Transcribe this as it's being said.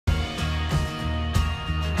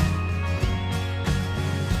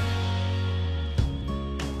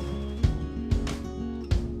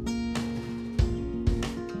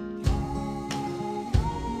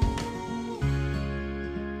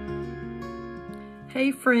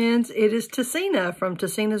Hey friends, it is Tasena from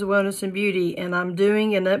TasenasWellness&Beauty, and I'm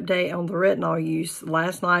doing an update on the retinol use.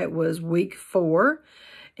 Last night was week 4,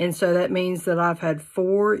 and so that means that I've had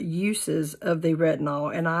 4 uses of the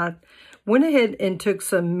retinol, and I went ahead and took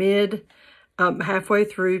some halfway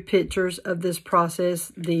through pictures of this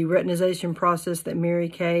process. The retinization process that Mary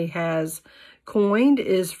Kay has coined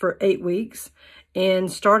is for 8 weeks, and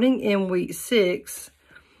starting in week 6,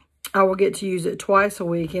 I will get to use it twice a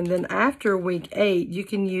week. And then after week 8, you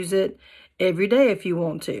can use it every day if you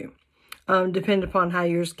want to, depending upon how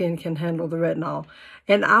your skin can handle the retinol.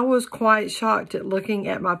 And I was quite shocked at looking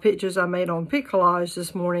at my pictures I made on Pic Collage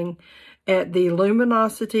this morning at the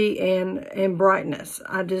luminosity and brightness.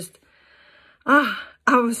 I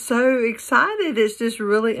was so excited. It's just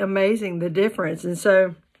really amazing, the difference. And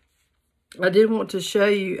so I did want to show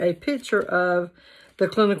you a picture of the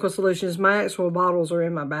clinical solutions. My actual bottles are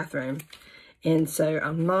in my bathroom, and so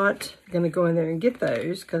I'm not going to go in there and get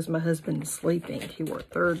those because my husband is sleeping. He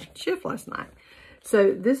worked 3rd shift last night.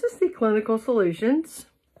 So this is the clinical solutions.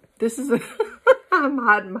 This is I'm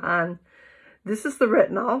hiding behind. This is the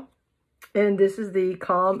retinol, and this is the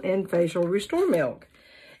Calm and Facial Restore Milk,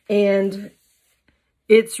 and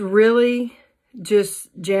it's really just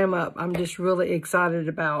jam up. I'm just really excited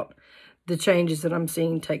about the changes that I'm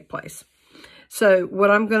seeing take place. So what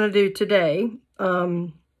I'm going to do today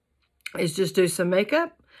is just do some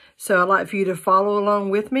makeup. So I'd like for you to follow along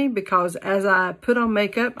with me, because as I put on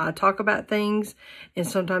makeup, I talk about things, and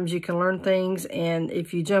sometimes you can learn things. And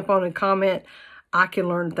if you jump on and comment, I can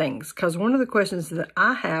learn things. Because one of the questions that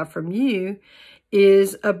I have from you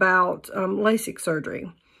is about LASIK surgery.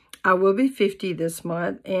 I will be 50 this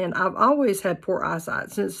month, and I've always had poor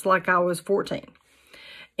eyesight since like I was 14.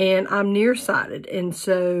 And I'm nearsighted, and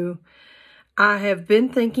so I have been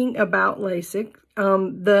thinking about LASIK.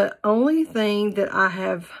 The only thing that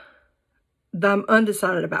I'm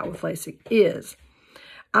undecided about with LASIK is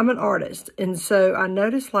I'm an artist. And so I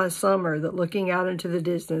noticed last summer that looking out into the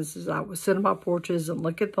distance as I would sit on my porches and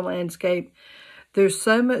look at the landscape, there's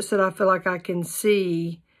so much that I feel like I can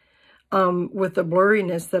see with the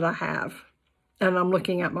blurriness that I have. And I'm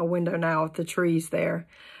looking out my window now at the trees there,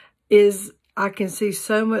 is I can see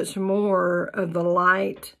so much more of the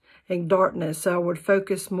light and darkness. So I would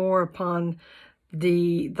focus more upon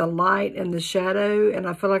the light and the shadow, and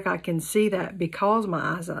I feel like I can see that because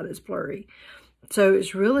my eyesight is blurry. So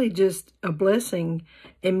it's really just a blessing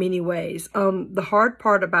in many ways. The hard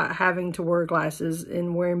part about having to wear glasses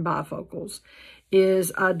and wearing bifocals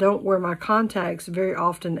is I don't wear my contacts very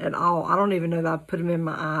often at all. I don't even know that I've put them in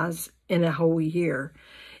my eyes in a whole year,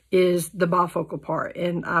 is the bifocal part.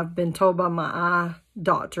 And I've been told by my eye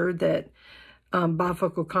doctor that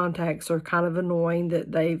bifocal contacts are kind of annoying, that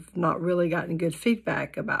they've not really gotten good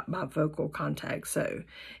feedback about bifocal contacts. So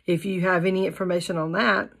if you have any information on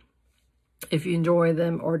that, if you enjoy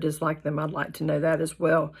them or dislike them, I'd like to know that as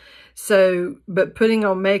well. So, but putting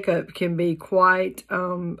on makeup can be quite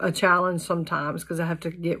a challenge sometimes, because I have to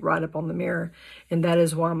get right up on the mirror. And that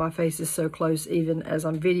is why my face is so close, even as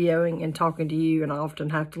I'm videoing and talking to you, and I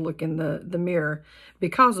often have to look in the mirror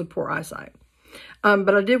because of poor eyesight.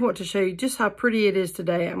 But I did want to show you just how pretty it is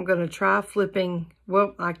today. I'm going to try flipping.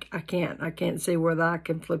 Well, I can't see whether I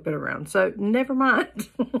can flip it around. So never mind.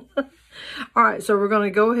 All right, so we're going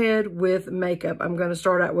to go ahead with makeup. I'm going to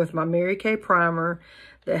start out with my Mary Kay primer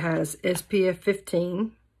that has SPF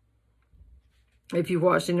 15. If you've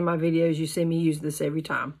watched any of my videos, you see me use this every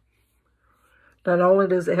time. Not only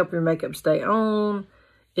does it help your makeup stay on,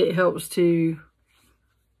 it helps to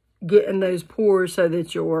get in those pores so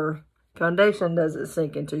that your foundation doesn't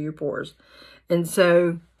sink into your pores. And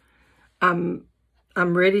so I'm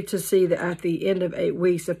ready to see that at the end of 8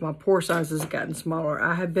 weeks, if my pore size has gotten smaller.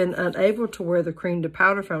 I have been unable to wear the cream to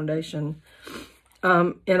powder foundation,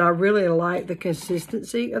 and I really like the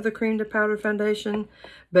consistency of the cream to powder foundation,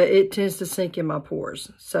 but it tends to sink in my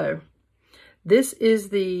pores. So this is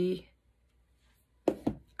the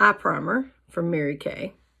eye primer from Mary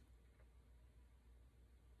Kay.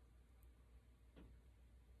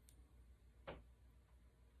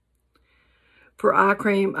 For eye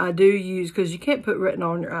cream, I do use, because you can't put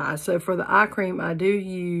retinol on your eyes. So for the eye cream, I do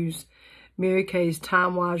use Mary Kay's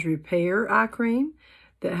Time-Wise Repair eye cream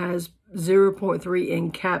that has 0.3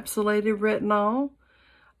 encapsulated retinol.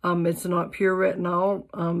 It's not pure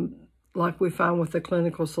retinol like we find with the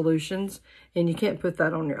clinical solutions. And you can't put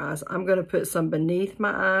that on your eyes. I'm going to put some beneath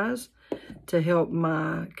my eyes to help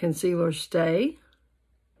my concealer stay.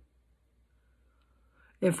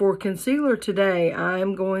 And for concealer today,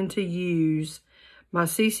 I'm going to use my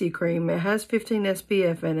CC cream. It has 15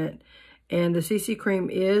 SPF in it, and the CC cream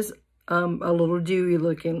is a little dewy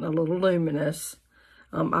looking, a little luminous.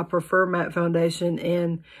 I prefer matte foundation,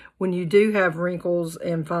 and when you do have wrinkles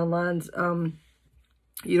and fine lines,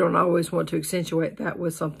 you don't always want to accentuate that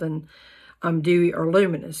with something dewy or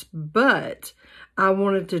luminous. But I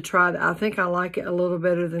wanted to try that. I think I like it a little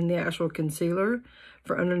better than the actual concealer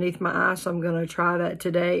for underneath my eye, so I'm going to try that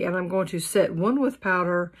today. And I'm going to set one with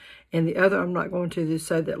powder and the other I'm not going to,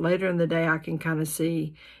 so that later in the day I can kind of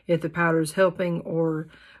see if the powder is helping or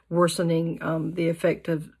worsening the effect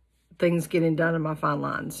of things getting done in my fine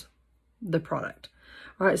lines, the product.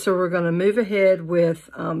 All right, so we're going to move ahead with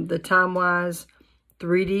the Time-Wise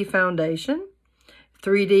 3D foundation.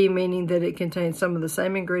 3D meaning that it contains some of the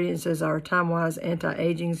same ingredients as our Time-Wise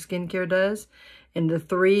anti-aging skincare does. And the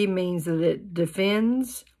 3 means that it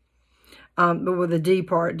defends, but with the D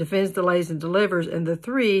part, defends, delays, and delivers. And the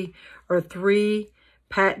 3 are 3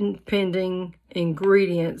 patent-pending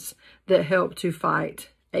ingredients that help to fight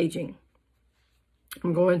aging.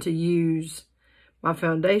 I'm going to use my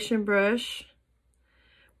foundation brush,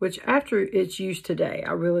 which after it's used today,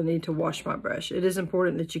 I really need to wash my brush. It is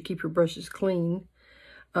important that you keep your brushes clean,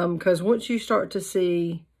 because once you start to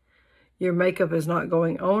see your makeup is not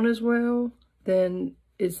going on as well, then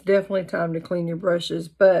it's definitely time to clean your brushes.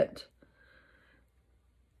 But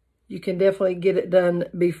you can definitely get it done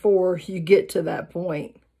before you get to that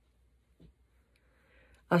point.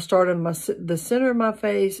 I started the center of my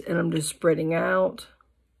face, and I'm just spreading out.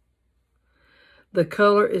 The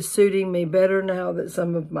color is suiting me better now that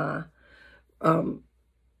some of my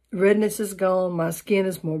redness is gone. My skin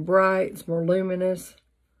is more bright, it's more luminous.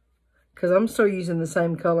 Because I'm still using the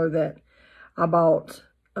same color that I bought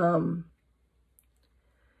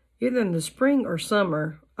either in the spring or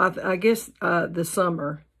summer. I guess the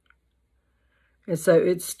summer. And so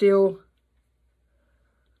it's still,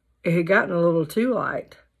 it had gotten a little too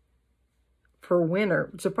light for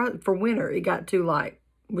winter. For winter, it got too light,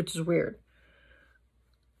 which is weird.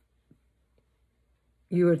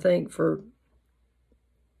 You would think for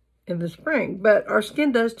in the spring. But our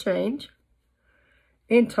skin does change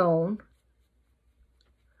in tone.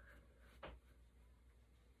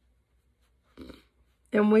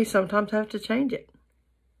 And we sometimes have to change it.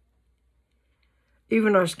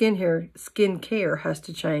 Even our skincare has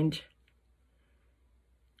to change.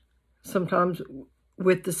 Sometimes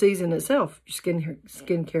with the season itself, your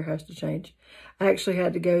skincare has to change. I actually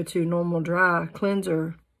had to go to normal dry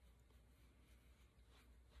cleanser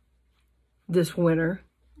this winter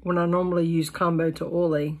when I normally use combo to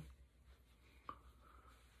oily.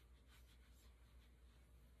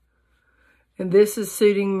 And this is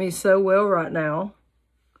suiting me so well right now.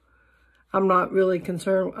 I'm not really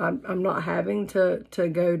concerned. I'm not having to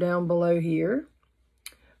go down below here,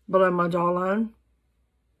 below my jawline.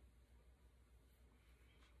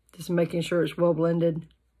 Just making sure it's well blended.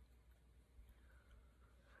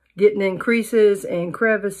 Getting in creases and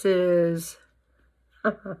crevices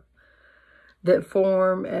that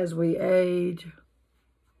form as we age.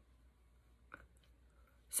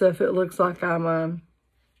 So if it looks like I'm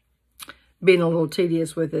being a little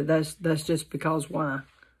tedious with it, that's just because why.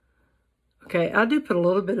 Okay, I do put a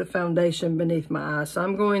little bit of foundation beneath my eyes. So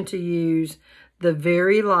I'm going to use the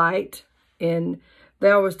Very Light, and they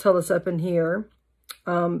always tell us up in here,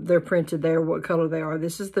 they're printed there, what color they are.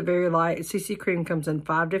 This is the Very Light. CC Cream comes in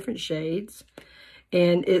 5 different shades,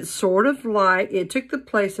 and it's sort of like, it took the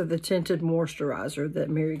place of the tinted moisturizer that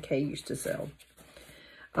Mary Kay used to sell.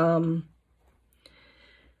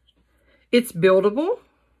 It's buildable.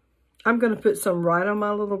 I'm going to put some right on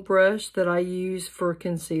my little brush that I use for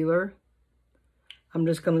concealer. I'm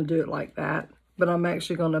just going to do it like that. But I'm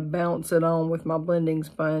actually going to bounce it on with my blending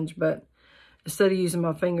sponge. But instead of using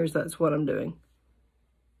my fingers, that's what I'm doing.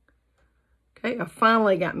 Okay, I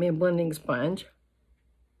finally got me a blending sponge.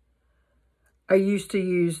 I used to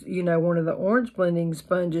use, you know, one of the orange blending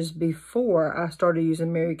sponges before I started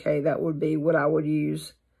using Mary Kay. That would be what I would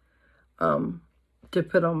use to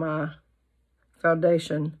put on my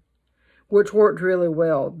foundation, which worked really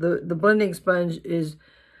well. The blending sponge is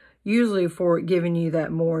usually for giving you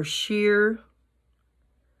that more sheer,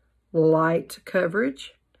 light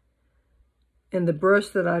coverage. And the brush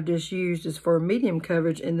that I just used is for medium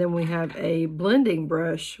coverage. And then we have a blending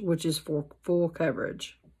brush, which is for full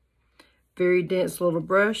coverage. Very dense little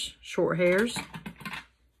brush, short hairs.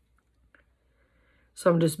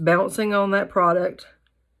 So I'm just bouncing on that product.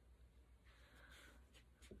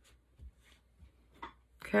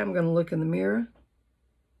 Okay, I'm going to look in the mirror.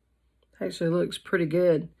 Actually looks pretty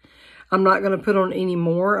good. I'm not going to put on any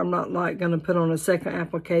more. I'm not like going to put on a second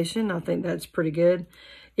application. I think that's pretty good.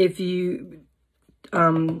 If you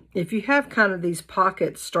have kind of these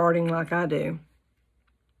pockets starting like I do,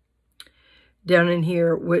 down in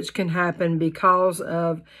here, which can happen because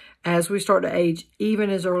of, as we start to age, even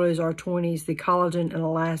as early as our 20s, the collagen and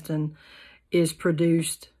elastin is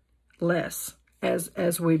produced less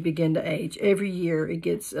as we begin to age. Every year it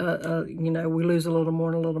gets, you know, we lose a little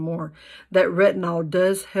more and a little more. That retinol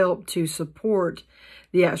does help to support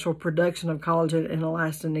the actual production of collagen and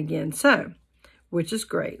elastin again, so, which is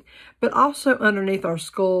great. But also underneath our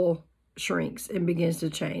skull shrinks and begins to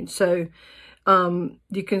change. So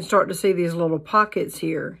you can start to see these little pockets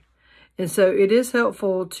here. And so it is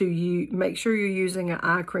helpful to make sure you're using an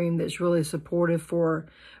eye cream that's really supportive for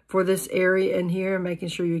this area in here, and making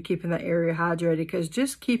sure you're keeping that area hydrated, because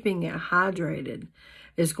just keeping it hydrated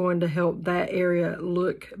is going to help that area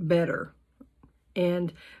look better.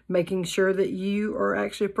 And making sure that you are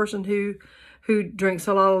actually a person who drinks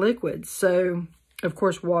a lot of liquids. So, of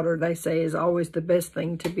course, water, they say, is always the best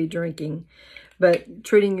thing to be drinking. But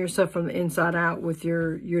treating yourself from the inside out with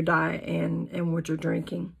your diet and what you're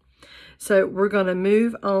drinking. So we're going to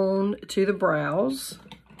move on to the brows.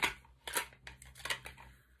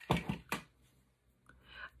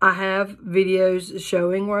 I have videos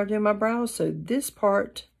showing where I do my brows, so this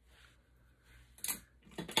part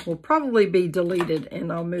will probably be deleted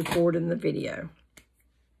and I'll move forward in the video.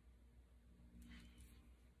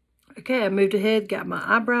 Okay, I moved ahead, got my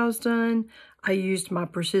eyebrows done. I used my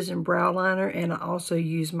Precision Brow Liner, and I also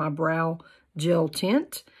used my Brow Gel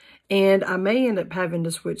Tint. And I may end up having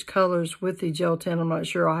to switch colors with the gel tint. I'm not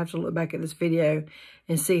sure. I'll have to look back at this video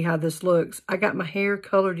and see how this looks. I got my hair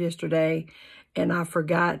colored yesterday, and I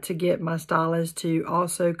forgot to get my stylist to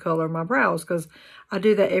also color my brows, because I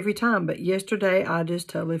do that every time. But yesterday, I just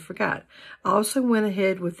totally forgot. I also went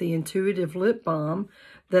ahead with the Intuitive Lip Balm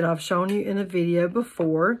that I've shown you in a video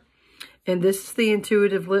before. And this is the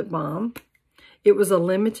Intuitive Lip Balm. It was a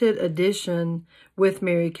limited edition with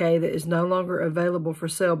Mary Kay that is no longer available for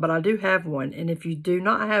sale, but I do have one. And if you do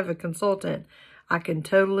not have a consultant, I can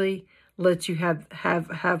totally let you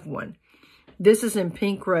have one. This is in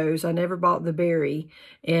Pink Rose. I never bought the berry,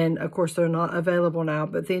 and of course they're not available now.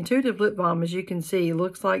 But the Intuitive Lip Balm, as you can see,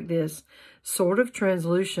 looks like this, sort of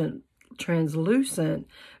translucent,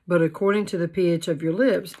 but according to the pH of your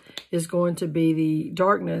lips, is going to be the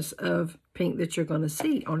darkness of pink that you're going to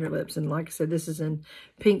see on your lips. And like I said, this is in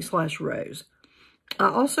Pink/Rose. I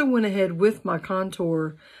also went ahead with my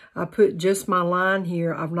contour. I put just my line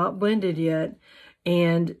here. I've not blended yet.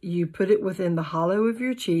 And you put it within the hollow of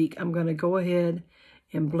your cheek. I'm going to go ahead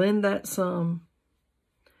and blend that some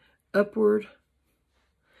upward.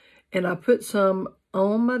 And I put some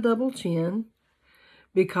on my double chin,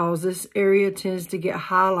 because this area tends to get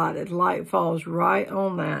highlighted. Light falls right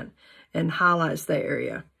on that and highlights the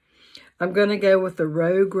area. I'm going to go with the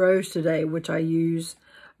Rogue Rose today, which I use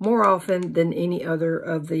more often than any other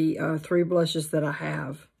of the 3 blushes that I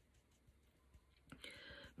have.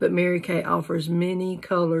 But Mary Kay offers many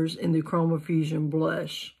colors in the Chroma Fusion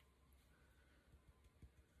blush.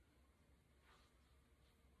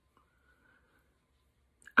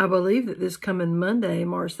 I believe that this coming Monday,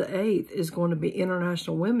 March the 8th, is going to be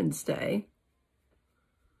International Women's Day.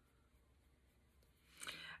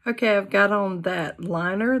 Okay, I've got on that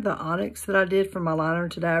liner, the Onyx that I did for my liner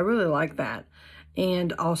today. I really like that.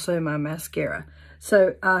 And also my mascara.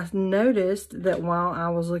 So I noticed that while I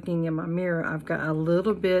was looking in my mirror, I've got a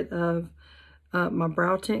little bit of, my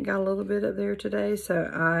brow tint got a little bit up there today.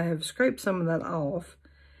 So I have scraped some of that off.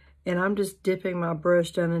 And I'm just dipping my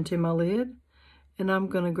brush down into my lid. And I'm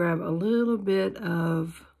going to grab a little bit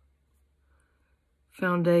of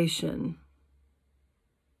foundation.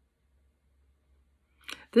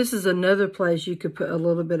 This is another place you could put a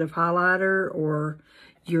little bit of highlighter or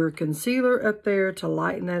your concealer up there to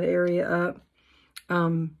lighten that area up.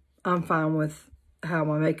 I'm fine with how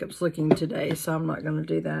my makeup's looking today, so I'm not going to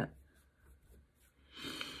do that.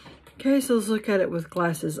 Okay, so let's look at it with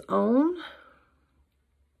glasses on.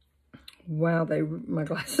 Wow, my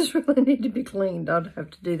glasses really need to be cleaned. I'll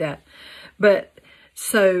have to do that. But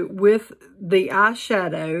so with the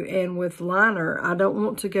eyeshadow and with liner, I don't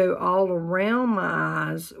want to go all around my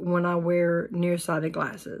eyes when I wear nearsighted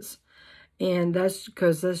glasses. And that's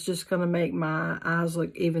because that's just going to make my eyes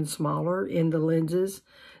look even smaller in the lenses.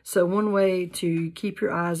 So one way to keep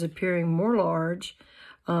your eyes appearing more large,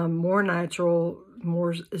 more natural,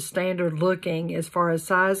 more standard looking as far as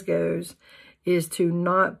size goes, is to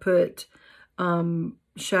not put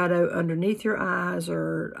shadow underneath your eyes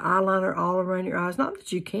or eyeliner all around your eyes. Not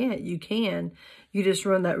that you can't, you can. You just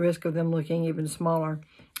run that risk of them looking even smaller.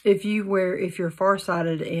 If you're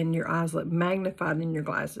farsighted and your eyes look magnified in your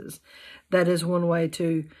glasses, that is one way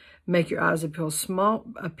to make your eyes appear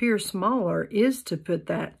smaller is to put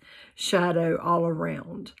that shadow all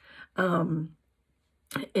around. And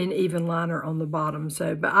even liner on the bottom.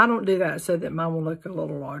 So, but I don't do that so that mine will look a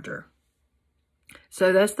little larger.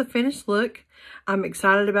 So that's the finished look. I'm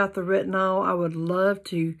excited about the retinol. I would love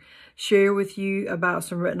to share with you about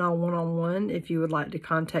some retinol one-on-one if you would like to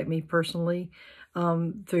contact me personally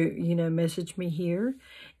through, message me here.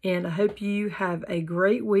 And I hope you have a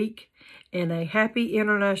great week and a happy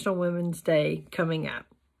International Women's Day coming up.